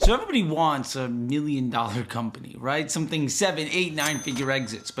So everybody wants $1 million company, right? Something 7, 8, 9-figure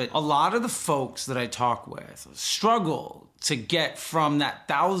exits. But a lot of the folks that I talk with struggle to get from that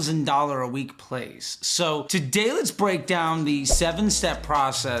 $1,000 a week place. So today, let's break down the 7-step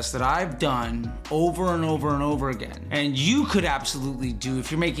process that I've done over and over and over again. And you could absolutely do if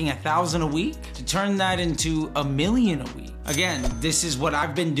you're making $1,000 a week to turn that into $1 million a week. Again, this is what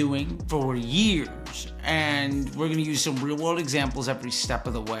I've been doing for years. And we're gonna use some real world examples every step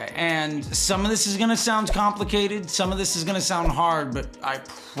of the way. And some of this is gonna sound complicated, some of this is gonna sound hard, but I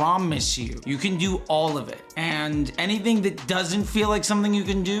promise you, you can do all of it. And anything that doesn't feel like something you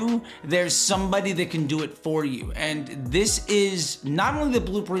can do, there's somebody that can do it for you. And this is not only the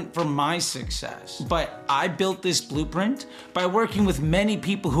blueprint for my success, but I built this blueprint by working with many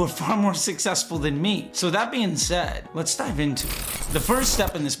people who are far more successful than me. So that being said, let's dive into it. The first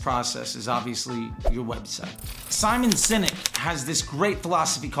step in this process is obviously your website. Simon Sinek has this great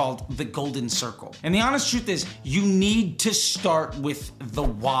philosophy called the golden circle. And the honest truth is, you need to start with the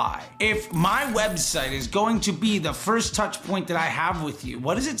why. If my website is going to be the first touch point that I have with you,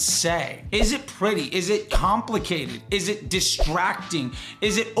 what does it say? Is it pretty? Is it complicated? Is it distracting?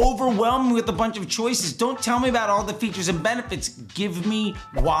 Is it overwhelming with a bunch of choices? Don't tell me about all the features and benefits. Give me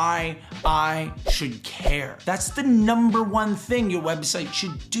why I should care. That's the number one thing your website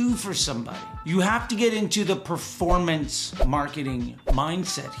should do for somebody. You have to get into the performance marketing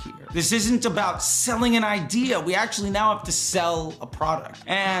mindset here. This isn't about selling an idea. We actually now have to sell a product.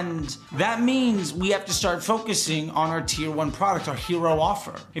 And that means we have to start focusing on our tier 1 product, our hero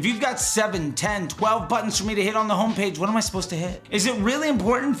offer. If you've got 7, 10, 12 buttons for me to hit on the homepage, what am I supposed to hit? Is it really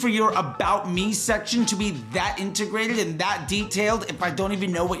important for your About Me section to be that integrated and that detailed if I don't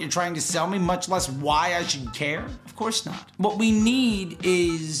even know what you're trying to sell me, much less why I should care? Of course not. What we need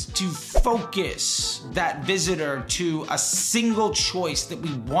is to focus that visitor to a single choice that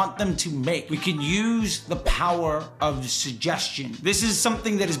we want them to make. We can use the power of suggestion. This is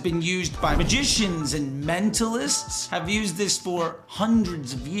something that has been used by magicians and mentalists, have used this for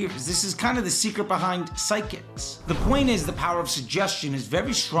hundreds of years. This is kind of the secret behind psychics. The point is, the power of suggestion is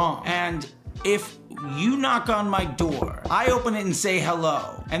very strong. And if you knock on my door, I open it and say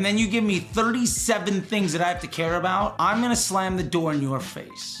hello, and then you give me 37 things that I have to care about, I'm gonna slam the door in your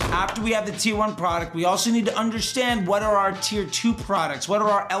face. After we have the tier 1 product, we also need to understand what are our tier 2 products, what are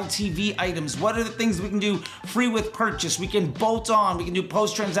our LTV items, what are the things we can do free with purchase, we can bolt on, we can do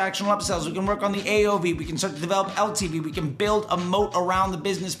post-transactional upsells, we can work on the AOV, we can start to develop LTV, we can build a moat around the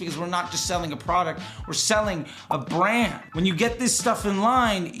business because we're not just selling a product, we're selling a brand. When you get this stuff in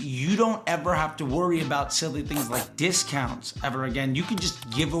line, you don't ever have to worry about silly things like discounts ever again. You can just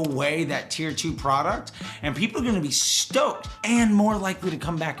give away that tier 2 product and people are gonna be stoked and more likely to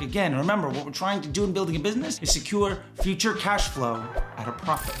come back again. Remember, what we're trying to do in building a business is secure future cash flow at a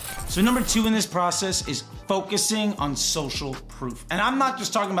profit. So number 2 in this process is focusing on social proof. And I'm not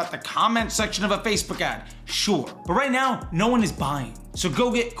just talking about the comment section of a Facebook ad, sure. But right now, no one is buying. So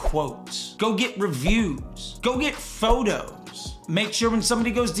go get quotes, go get reviews, go get photos. Make sure when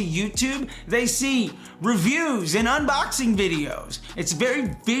somebody goes to YouTube, they see reviews and unboxing videos. It's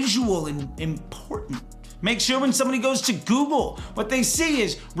very visual and important. Make sure when somebody goes to Google, what they see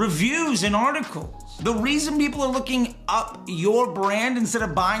is reviews and articles. The reason people are looking up your brand instead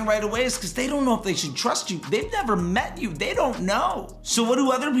of buying right away is because they don't know if they should trust you. They've never met you. They don't know. So what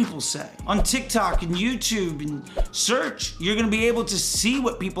do other people say? On TikTok and YouTube and search, you're going to be able to see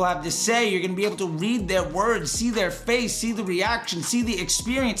what people have to say. You're going to be able to read their words, see their face, see the reaction, see the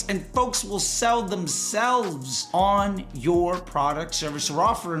experience, and folks will sell themselves on your product, service, or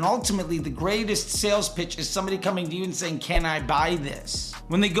offer. And ultimately, the greatest sales pitch is somebody coming to you and saying, "Can I buy this?"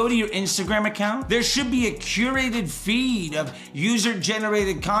 When they go to your Instagram account, there should be a curated feed of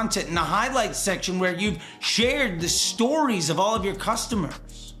user-generated content in the highlights section where you've shared the stories of all of your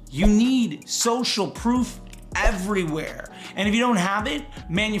customers. You need social proof everywhere. And if you don't have it,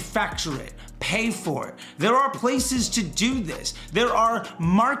 manufacture it. Pay for it. There are places to do this. There are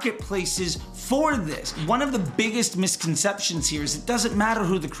marketplaces for this. One of the biggest misconceptions here is it doesn't matter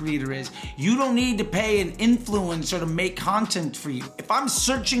who the creator is. You don't need to pay an influencer to make content for you. If I'm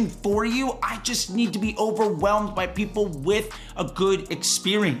searching for you, I just need to be overwhelmed by people with a good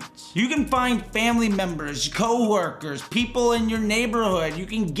experience. You can find family members, co-workers, people in your neighborhood. You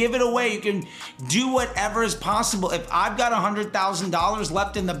can give it away. You can do whatever is possible. If I've got $100,000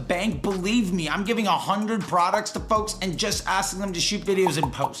 left in the bank, believe me, I'm giving 100 products to folks and just asking them to shoot videos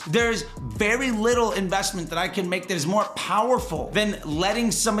and post. There's very little investment that I can make that is more powerful than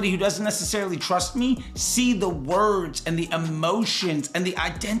letting somebody who doesn't necessarily trust me see the words and the emotions and the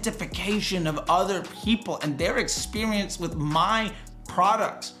identification of other people and their experience with my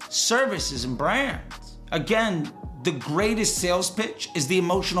products, services, and brands. Again, the greatest sales pitch is the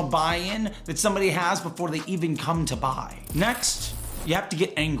emotional buy-in that somebody has before they even come to buy. Next, you have to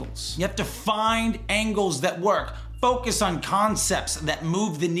get angles. You have to find angles that work. Focus on concepts that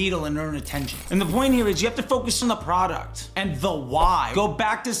move the needle and earn attention. And the point here is you have to focus on the product and the why. Go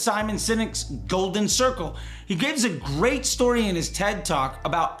back to Simon Sinek's Golden Circle. He gives a great story in his TED Talk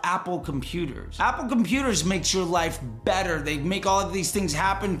about Apple computers. Apple computers makes your life better. They make all of these things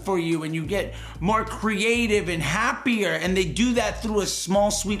happen for you and you get more creative and happier, and they do that through a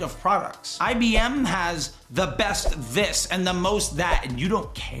small suite of products. IBM has the best this and the most that, and you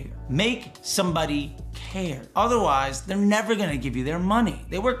don't care. Make somebody care. Otherwise, they're never gonna give you their money.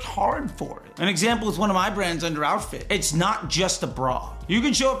 They worked hard for it. An example is one of my brands, Under Outfit. It's not just a bra. You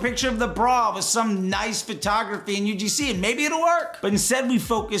can show a picture of the bra with some nice photography in UGC and maybe it'll work. But instead we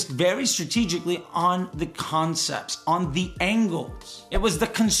focused very strategically on the concepts, on the angles. It was the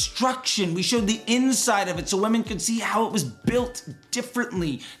construction. We showed the inside of it so women could see how it was built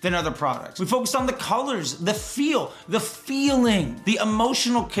differently than other products. We focused on the colors, the feel, the feeling, the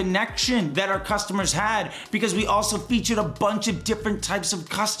emotional connection that our customers had, because we also featured a bunch of different types of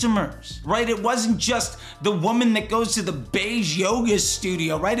customers, right? It wasn't just the woman that goes to the beige yoga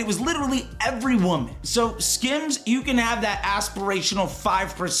studio, right? It was literally every woman. So Skims, you can have that aspirational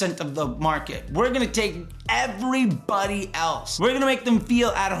 5% of the market. We're gonna take everybody else. We're gonna make them feel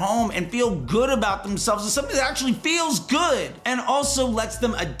at home and feel good about themselves as something that actually feels good and also lets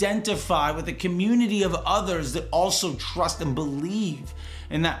them identify with a community of others that also trust and believe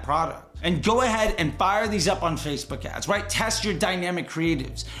in that product. And go ahead and fire these up on Facebook ads, right? Test your dynamic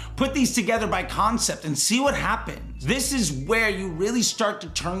creatives. Put these together by concept and see what happens. This is where you really start to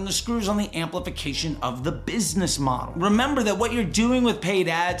turn the screws on the amplification of the business model. Remember that what you're doing with paid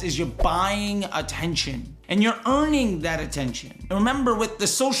ads is you're buying attention. And you're earning that attention. And remember, with the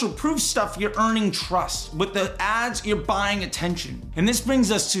social proof stuff, you're earning trust. With the ads, you're buying attention. And this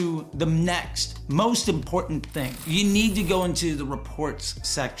brings us to the next most important thing. You need to go into the reports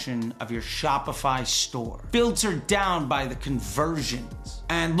section of your Shopify store. Filter down by the conversions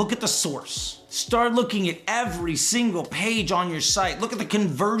and look at the source. Start looking at every single page on your site. Look at the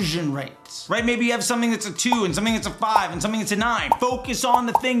conversion rates, right? Maybe you have something that's a 2 and something that's a 5 and something that's a 9. Focus on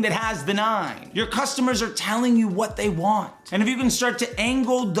the thing that has the 9. Your customers are telling you what they want. And if you can start to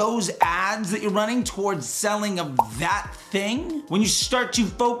angle those ads that you're running towards selling of that thing, when you start to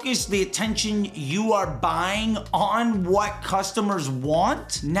focus the attention you are buying on what customers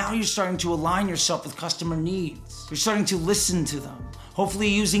want, now you're starting to align yourself with customer needs. You're starting to listen to them. Hopefully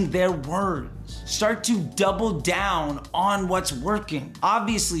using their words. Start to double down on what's working.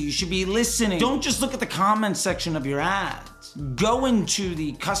 Obviously, you should be listening. Don't just look at the comments section of your ads. Go into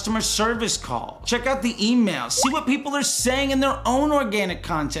the customer service call. Check out the email. See what people are saying in their own organic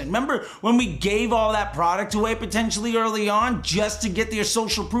content. Remember when we gave all that product away potentially early on just to get their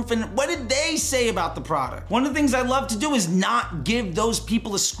social proof? And what did they say about the product? One of the things I love to do is not give those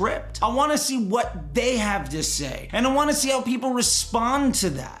people a script. I want to see what they have to say. And I want to see how people respond to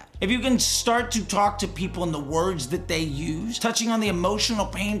that. If you can start to talk to people in the words that they use, touching on the emotional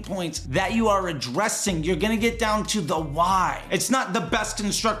pain points that you are addressing, you're gonna get down to the why. It's not the best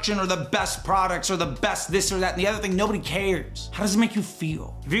construction or the best products or the best this or that and the other thing. Nobody cares. How does it make you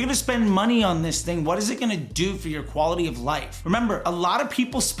feel? If you're gonna spend money on this thing, what is it gonna do for your quality of life? Remember, a lot of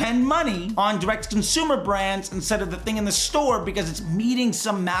people spend money on direct consumer brands instead of the thing in the store because it's meeting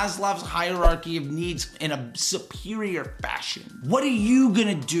some Maslow's hierarchy of needs in a superior fashion. What are you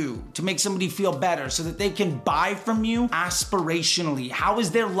gonna do to make somebody feel better so that they can buy from you aspirationally? How is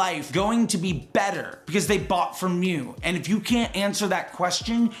their life going to be better because they bought from you? And if you can't answer that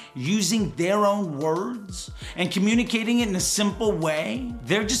question using their own words and communicating it in a simple way,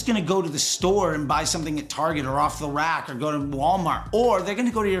 they're just gonna go to the store and buy something at Target or off the rack or go to Walmart, or they're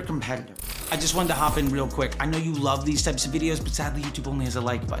gonna go to your competitor. I just wanted to hop in real quick. I know you love these types of videos, but sadly YouTube only has a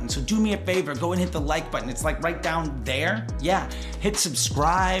like button. So do me a favor, go and hit the like button. It's like right down there. Yeah, hit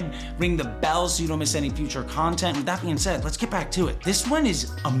subscribe, ring the bell so you don't miss any future content. With that being said, let's get back to it. This one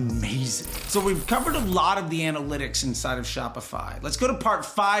is amazing. So we've covered a lot of the analytics inside of Shopify. Let's go to part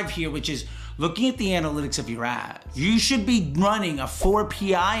 5 here, which is looking at the analytics of your ads. You should be running a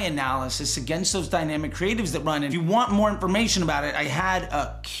 4PI analysis against those dynamic creatives that run. If you want more information about it, I had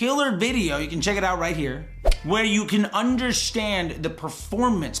a killer video. You can check it out right here. where you can understand the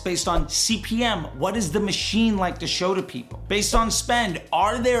performance based on CPM. What does the machine like to show to people? Based on spend,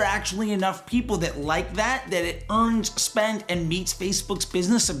 are there actually enough people that like that it earns spend and meets Facebook's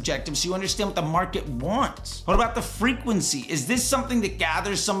business objectives so you understand what the market wants? What about the frequency? Is this something that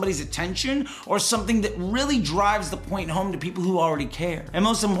gathers somebody's attention or something that really drives the point home to people who already care? And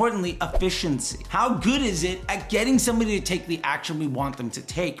most importantly, efficiency. How good is it at getting somebody to take the action we want them to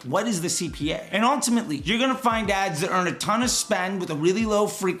take? What is the CPA? And ultimately, you're gonna find ads that earn a ton of spend with a really low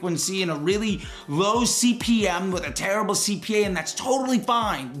frequency and a really low CPM with a terrible CPA, and that's totally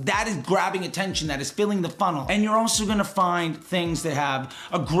fine. That is grabbing attention, that is filling the funnel. And you're also gonna find things that have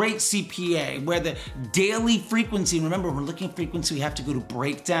a great CPA where the daily frequency, and remember, we're looking at frequency, we have to go to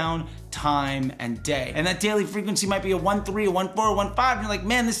breakdown, time, and day. And that daily frequency might be a 1.3, a 1.4, a 1.5, and you're like,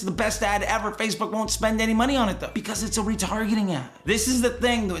 man, this is the best ad ever. Facebook won't spend any money on it though, because it's a retargeting ad. This is the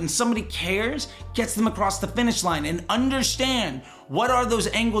thing, when somebody cares, gets them across the finish line. And understand, what are those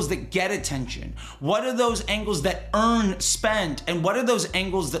angles that get attention? What are those angles that earn spend? And what are those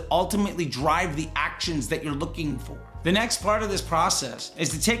angles that ultimately drive the actions that you're looking for? The next part of this process is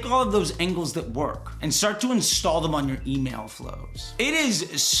to take all of those angles that work and start to install them on your email flows. It is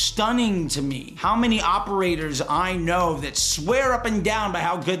stunning to me how many operators I know that swear up and down by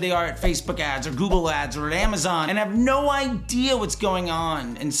how good they are at Facebook ads or Google ads or at Amazon and have no idea what's going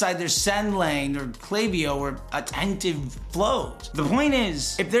on inside their send lane or Klaviyo or attentive flows. The point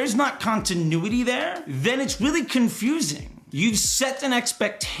is, if there's not continuity there, then it's really confusing. You've set an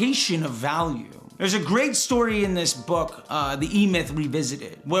expectation of value. There's a great story in this book, The E-Myth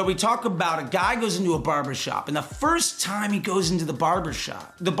Revisited, where we talk about a guy goes into a barbershop, and the first time he goes into the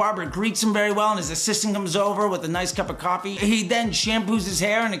barbershop, the barber greets him very well, and his assistant comes over with a nice cup of coffee. He then shampoos his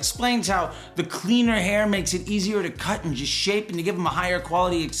hair and explains how the cleaner hair makes it easier to cut and just shape and to give him a higher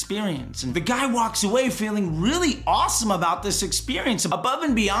quality experience. And the guy walks away feeling really awesome about this experience, above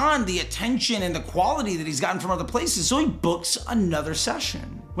and beyond the attention and the quality that he's gotten from other places, so he books another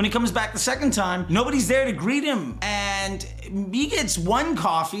session. When he comes back the second time, nobody's there to greet him, and he gets one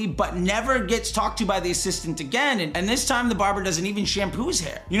coffee but never gets talked to by the assistant again, and this time the barber doesn't even shampoo his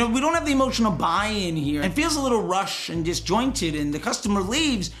hair. You know, we don't have the emotional buy-in here, and feels a little rushed and disjointed, and the customer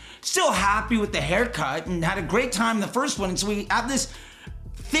leaves still happy with the haircut and had a great time the first one, and so we have this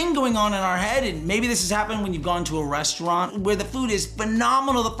thing going on in our head, and maybe this has happened when you've gone to a restaurant where the food is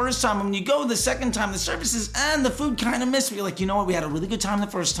phenomenal the first time, and when you go the second time, the services and the food kind of miss. You're like, you know what, we had a really good time the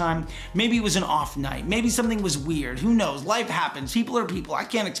first time. Maybe it was an off night. Maybe something was weird. Who knows? Life happens. People are people. I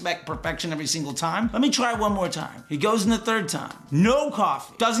can't expect perfection every single time. Let me try one more time. He goes in the third time. No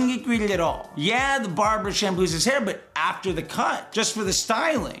coffee. Doesn't get greeted at all. Yeah, the barber shampoos his hair, but after the cut, just for the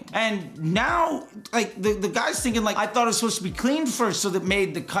styling. And now, like, the guy's thinking, like, I thought it was supposed to be cleaned first, so that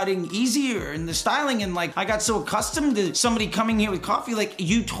made the cutting easier and the styling, and like I got so accustomed to somebody coming here with coffee, like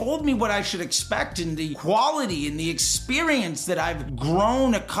you told me what I should expect, and the quality and the experience that I've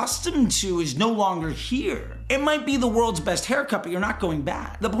grown accustomed to is no longer here. It might be the world's best haircut, but you're not going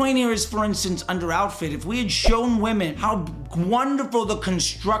back. The point here is, for instance, under outfit, if we had shown women how wonderful the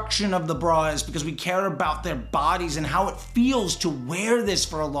construction of the bra is because we care about their bodies and how it feels to wear this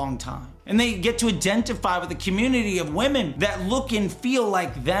for a long time, and they get to identify with a community of women that look and feel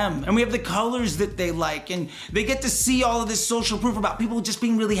like them, and we have the colors that they like, and they get to see all of this social proof about people just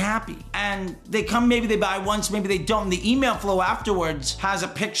being really happy, and they come, maybe they buy once, maybe they don't, and the email flow afterwards has a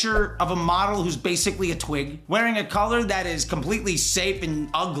picture of a model who's basically a twig, wearing a color that is completely safe and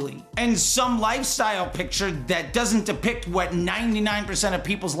ugly, and some lifestyle picture that doesn't depict what 99% of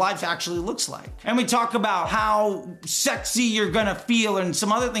people's life actually looks like. And we talk about how sexy you're gonna feel and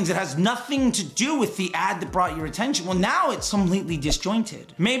some other things that has nothing to do with the ad that brought your attention. Well, now it's completely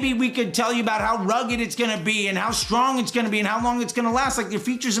disjointed. Maybe we could tell you about how rugged it's gonna be and how strong it's gonna be and how long it's gonna last. Like, your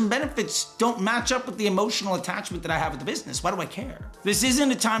features and benefits don't match up with the emotional attachment that I have with the business. Why do I care? This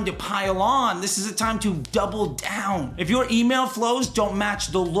isn't a time to pile on. This is a time to double down. If your email flows don't match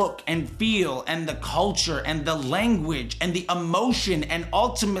the look and feel and the culture and the language and the emotion, and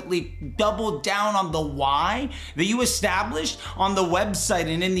ultimately double down on the why that you established on the website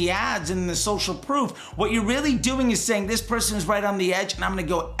and in the ads and in the social proof, what you're really doing is saying, this person is right on the edge, and I'm gonna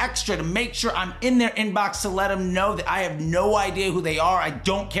go extra to make sure I'm in their inbox to let them know that I have no idea who they are, I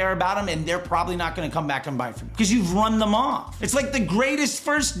don't care about them, and they're probably not gonna come back and buy from you because you've run them off. It's like the greatest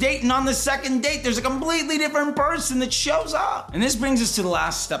first date, and on the second date there's a completely different person that shows up. And this brings us to the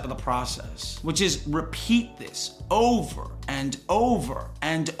last step of the process, which is repeat this over and over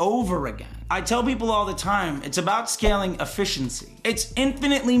and over again. I tell people all the time, it's about scaling efficiency. It's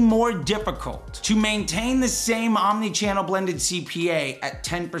infinitely more difficult to maintain the same omni-channel blended CPA at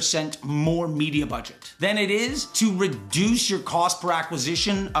 10% more media budget than it is to reduce your cost per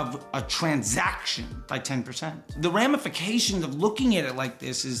acquisition of a transaction by 10%. The ramifications of looking at it like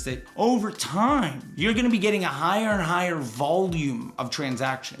this is that over time, you're gonna be getting a higher and higher volume of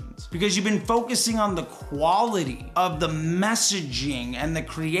transactions because you've been focusing on the quality of the messaging and the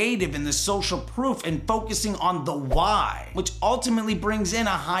creative and the social proof and focusing on the why, which ultimately brings in a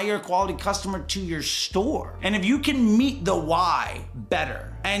higher quality customer to your store. And if you can meet the why better,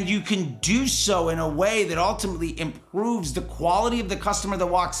 and you can do so in a way that ultimately improves the quality of the customer that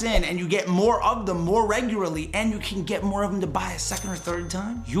walks in, and you get more of them more regularly, and you can get more of them to buy a second or third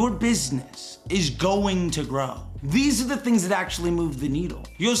time, your business is going to grow. These are the things that actually move the needle.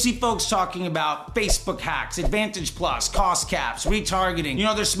 You'll see folks talking about Facebook hacks, Advantage Plus, cost caps, retargeting.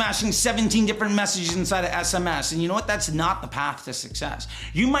 They're smashing 17 different messages inside of SMS. And you know what? That's not the path to success.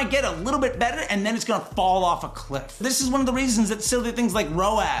 You might get a little bit better and then it's gonna fall off a cliff. This is one of the reasons that silly things like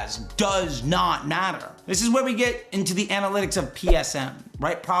ROAS does not matter. This is where we get into the analytics of PSM,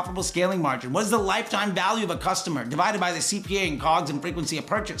 right? Profitable scaling margin. What is the lifetime value of a customer divided by the CPA and COGS and frequency of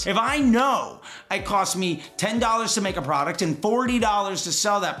purchase? If I know it costs me $10 to make a product and $40 to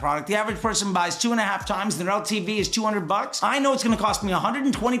sell that product, the average person buys 2.5 times, and their LTV is $200, I know it's gonna cost me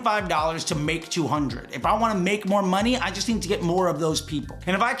 $125 to make 200. If I wanna make more money, I just need to get more of those people.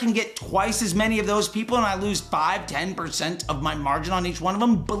 And if I can get twice as many of those people and I lose 5-10% of my margin on each one of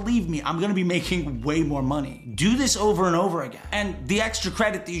them, believe me, I'm gonna be making way more money. Do this over and over again. And the extra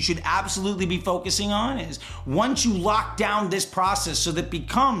credit that you should absolutely be focusing on is once you lock down this process so that it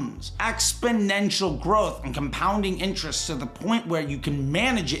becomes exponential growth and compounding interest to the point where you can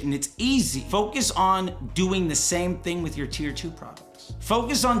manage it and it's easy, focus on doing the same thing with your tier 2 products.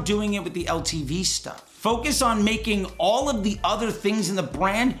 Focus on doing it with the LTV stuff. Focus on making all of the other things in the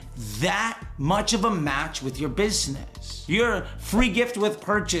brand that much of a match with your business. Your free gift with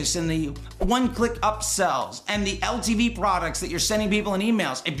purchase and the one-click upsells and the LTV products that you're sending people in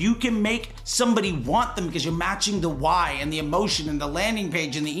emails. If you can make somebody want them because you're matching the why and the emotion and the landing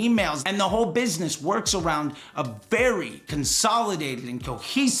page and the emails, and the whole business works around a very consolidated and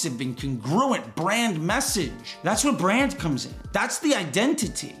cohesive and congruent brand message. That's where brand comes in. That's the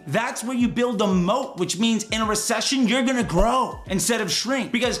identity. That's where you build a moat, which means in a recession, you're gonna grow instead of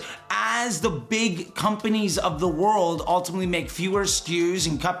shrink. Because as the big companies of the world ultimately make fewer SKUs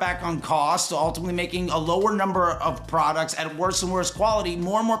and cut back on costs, ultimately making a lower number of products at worse and worse quality,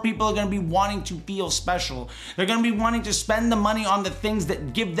 more and more people are gonna be wanting to feel special. They're gonna be wanting to spend the money on the things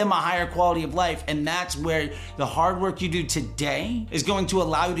that give them a higher quality of life. And that's where the hard work you do today is going to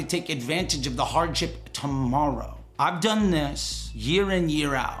allow you to take advantage of the hardship tomorrow. I've done this year in,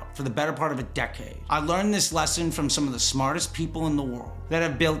 year out for the better part of a decade. I learned this lesson from some of the smartest people in the world that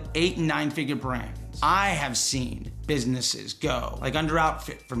have built 8 and 9-figure brands. I have seen businesses go like Under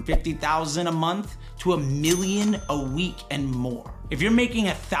Outfit from $50,000 a month to $1 million a week and more. If you're making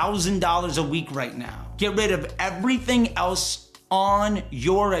 $1,000 a week right now, get rid of everything else on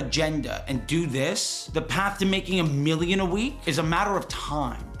your agenda and do this. The path to making $1 million a week is a matter of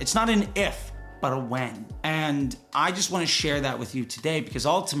time. It's not an if, but a when. And I just want to share that with you today because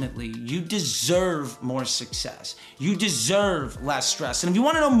ultimately you deserve more success. You deserve less stress. And if you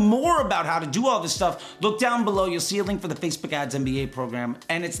want to know more about how to do all this stuff, look down below. You'll see a link for the Facebook Ads MBA program.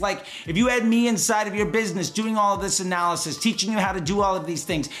 And it's like if you had me inside of your business doing all of this analysis, teaching you how to do all of these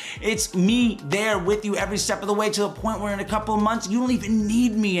things. It's me there with you every step of the way to the point where in a couple of months, you don't even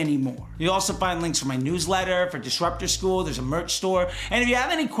need me anymore. You'll also find links for my newsletter, for Disruptor School. There's a merch store. And if you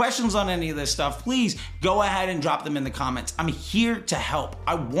have any questions on any of this stuff, please go ahead and drop them in the comments. I'm here to help.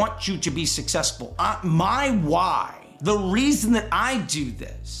 I want you to be successful. My why, the reason that I do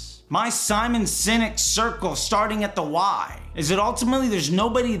this, my Simon Sinek circle starting at the why, is that ultimately there's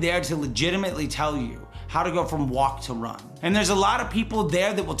nobody there to legitimately tell you how to go from walk to run. And there's a lot of people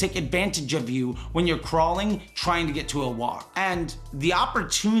there that will take advantage of you when you're crawling, trying to get to a walk. And the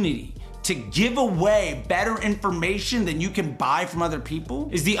opportunity to give away better information than you can buy from other people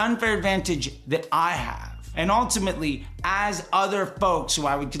is the unfair advantage that I have. And ultimately, as other folks who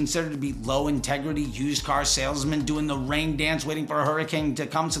I would consider to be low integrity used car salesmen doing the rain dance waiting for a hurricane to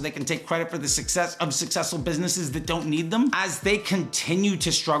come so they can take credit for the success of successful businesses that don't need them, as they continue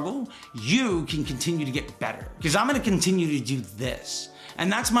to struggle, you can continue to get better. Because I'm gonna continue to do this.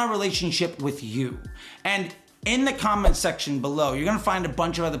 And that's my relationship with you. And in the comment section below, you're gonna find a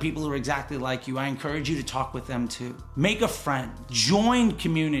bunch of other people who are exactly like you. I encourage you to talk with them too. Make a friend, join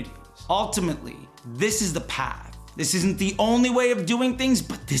communities. Ultimately, this is the path. This isn't the only way of doing things,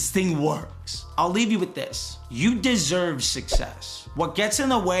 but this thing works. I'll leave you with this. You deserve success. What gets in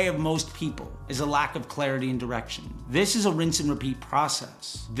the way of most people is a lack of clarity and direction. This is a rinse and repeat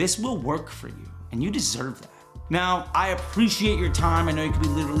process. This will work for you, and you deserve that. Now, I appreciate your time. I know you could be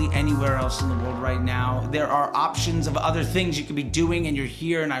literally anywhere else in the world right now. There are options of other things you could be doing, and you're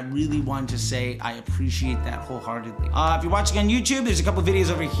here, and I really want to say I appreciate that wholeheartedly. If you're watching on YouTube, there's a couple videos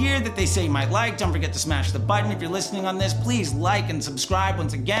over here that they say you might like. Don't forget to smash the button. If you're listening on this, please like and subscribe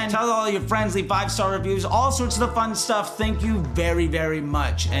once again. Tell all your friends, leave 5-star reviews, all sorts of the fun stuff. Thank you very, very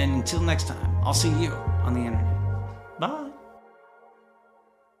much. And until next time, I'll see you on the internet. Bye.